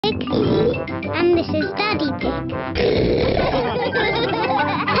Pig. And this is Daddy Pig.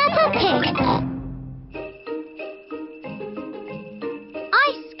 Peppa Pig.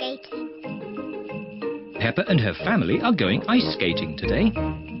 Ice skating. Peppa and her family are going ice skating today.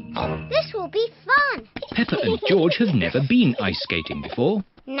 This will be fun. Peppa and George have never been ice skating before.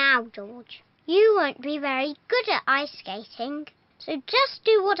 Now, George, you won't be very good at ice skating, so just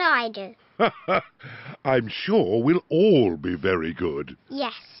do what I do. I'm sure we'll all be very good.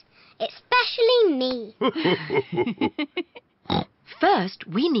 Yes, especially me. First,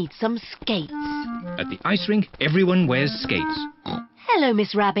 we need some skates. At the ice rink, everyone wears skates. Hello,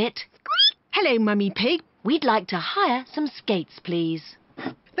 Miss Rabbit. Hello, Mummy Pig. We'd like to hire some skates, please.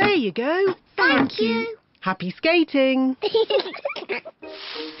 There you go. Thank you. Happy skating.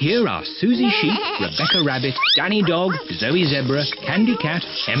 Here are Susie Sheep, Rebecca Rabbit, Danny Dog, Zoe Zebra, Candy Cat,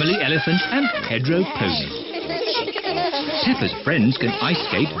 Emily Elephant and Pedro Pony. Peppa's friends can ice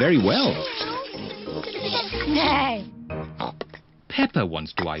skate very well. No. Peppa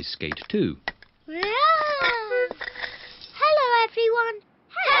wants to ice skate too. Hello, everyone.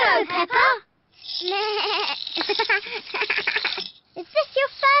 Hello, Peppa. Is this your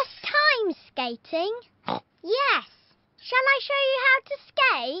first time skating? Yes. Shall I show you how to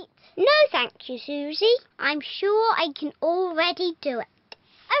skate? No, thank you, Susie. I'm sure I can already do it.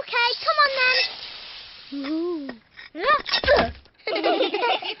 OK, come on then.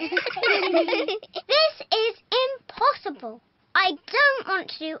 This is impossible. I don't want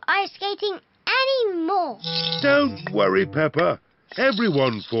to do ice skating anymore. Don't worry, Peppa.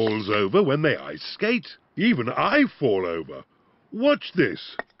 Everyone falls over when they ice skate. Even I fall over. Watch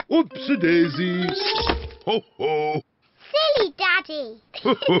this. Oops-a-daisy. Ho-ho. Silly Daddy.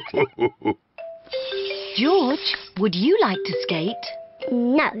 George, would you like to skate?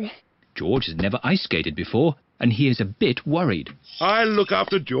 No. George has never ice skated before and he is a bit worried. I'll look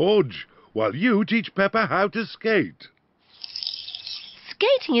after George while you teach Peppa how to skate.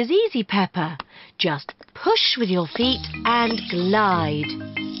 Skating is easy, Peppa. Just push with your feet and glide.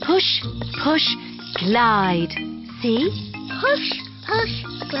 Push, push, glide. See? Push, push,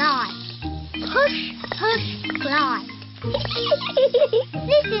 glide. Push, push, glide.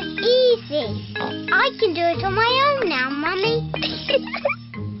 This is easy. I can do it on my own now, Mummy.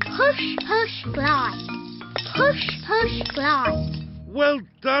 Push, push, glide. Push, push, glide. Well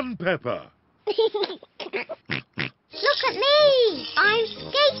done, Peppa. Look at me. I'm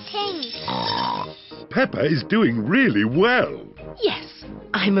skating. Peppa is doing really well. Yes,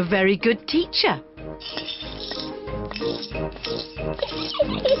 I'm a very good teacher.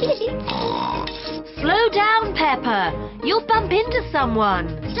 Slow down, Peppa. You'll bump into someone.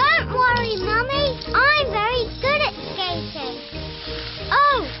 Don't worry, Mummy. I'm very good at skating.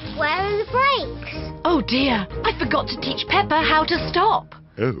 Oh, where are the brakes? Oh dear, I forgot to teach Peppa how to stop.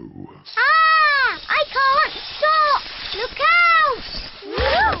 Oh. Ah! I can't stop! Look out!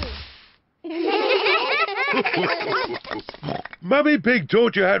 Mummy Pig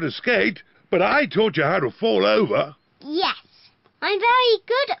taught you how to skate, but I taught you how to fall over. Yes, I'm very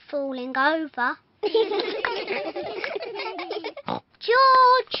good at falling over.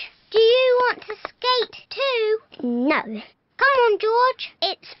 George, do you want to skate too? No. Come on, George.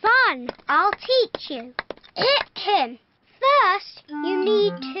 It's fun. I'll teach you. Hit him. First, you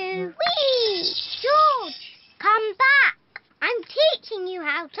need to... Whee! George, come back. I'm teaching you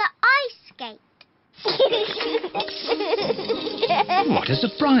how to ice skate. What a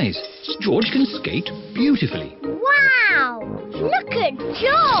surprise! George can skate beautifully. Wow! Look at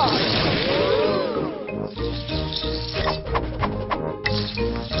George!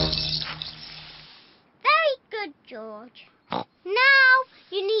 Very good, George. Now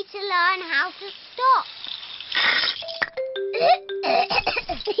you need to learn how to stop.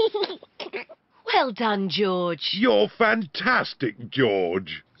 Well done, George. You're fantastic,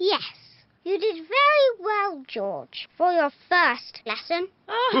 George. Yes, you did very well, George, for your first lesson.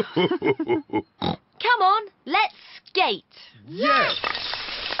 Come on, let's skate. Yes!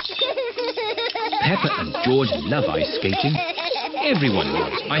 Peppa and George love ice skating. Everyone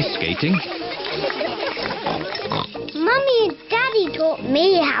loves ice skating. Mummy and Daddy taught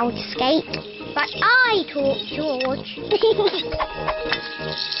me how to skate, but I taught George.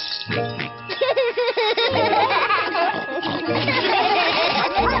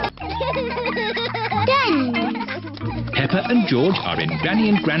 Peppa and George are in Granny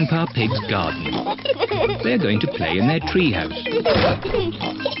and Grandpa Pig's garden. They're going to play in their treehouse.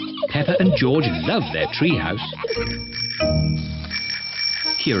 Peppa and George love their treehouse.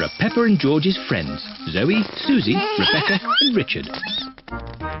 Here are Peppa and George's friends, Zoe, Susie, Rebecca and Richard.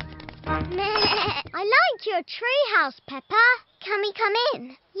 I like your treehouse, Peppa. Can we come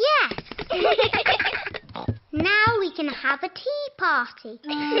in? Yes. Now we can have a tea party.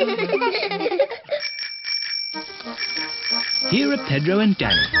 Here are Pedro and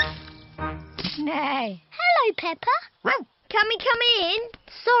Danny. Nay. Hello, Peppa. Can we come in?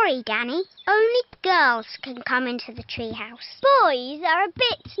 Sorry, Danny. Only girls can come into the treehouse. Boys are a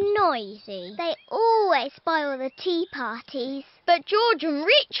bit noisy. They always spoil the tea parties. But George and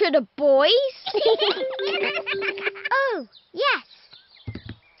Richard are boys. Oh, yes.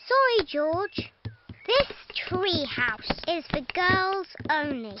 Sorry, George. This treehouse is for girls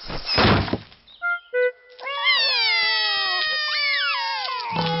only.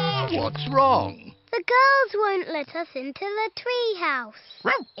 What's wrong? The girls won't let us into the treehouse.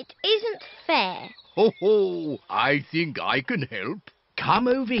 It isn't fair. Ho ho! I think I can help. Come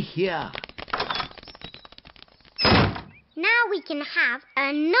over here. Now we can have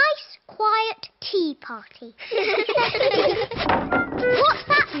a nice, quiet tea party. What's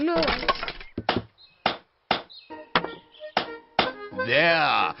that noise?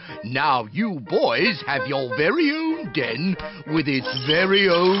 There. Now you boys have your very own den with its very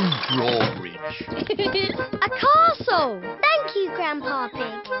own drawbridge. A castle! Thank you, Grandpa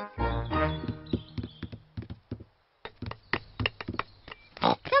Pig.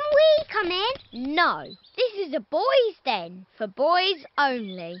 Can we come in? No. This is a boys' den, for boys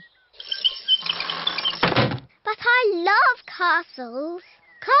only. But I love castles.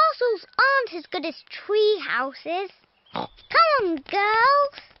 Castles aren't as good as tree houses. Come on,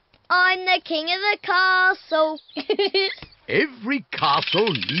 girls. I'm the king of the castle. Every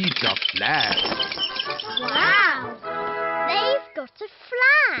castle needs a flag. Wow. They've got a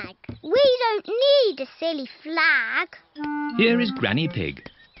flag. We don't need a silly flag. Here is Granny Pig.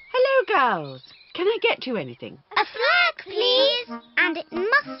 Hello, girls. Can I get you anything? A flag, please. And it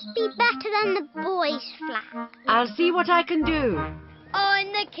must be better than the boys' flag. I'll see what I can do. I'm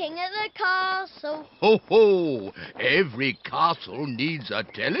the king of the castle. Ho ho! Every castle needs a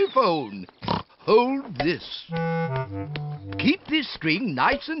telephone. Hold this. Keep this string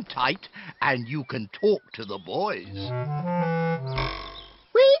nice and tight and you can talk to the boys.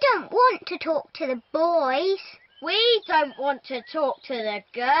 We don't want to talk to the boys. We don't want to talk to the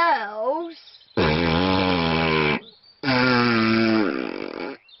girls.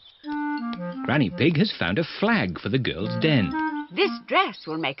 Granny Pig has found a flag for the girls' den. This dress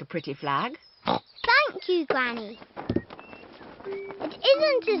will make a pretty flag. Thank you, Granny. It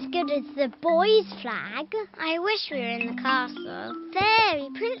isn't as good as the boys' flag. I wish we were in the castle. Fairy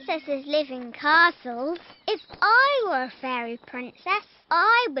princesses live in castles. If I were a fairy princess,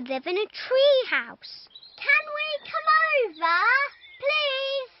 I would live in a tree house. Can we come over,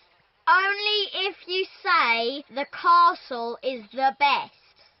 please? Only if you say the castle is the best.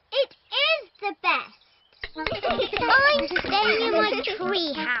 It is the best. I'm staying in my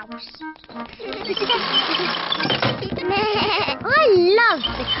tree house. I love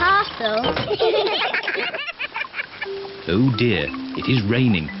the castle. Oh dear, it is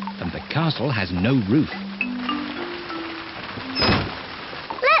raining and the castle has no roof.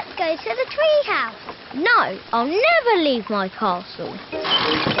 Let's go to the tree house. No, I'll never leave my castle.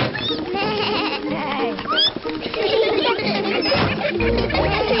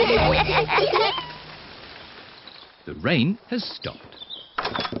 The rain has stopped.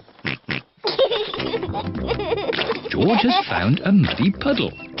 George has found a muddy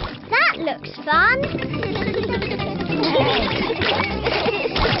puddle. That looks fun.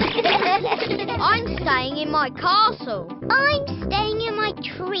 I'm staying in my castle. I'm staying in my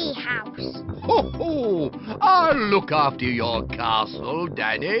tree house. Ho ho! I'll look after your castle,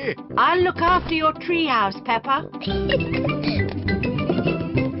 Danny. I'll look after your treehouse, Peppa.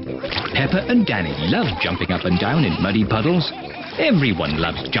 Peppa and Danny love jumping up and down in muddy puddles. Everyone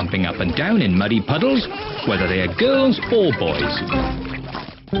loves jumping up and down in muddy puddles, whether they are girls or boys.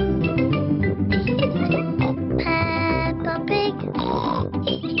 Peppa Pig.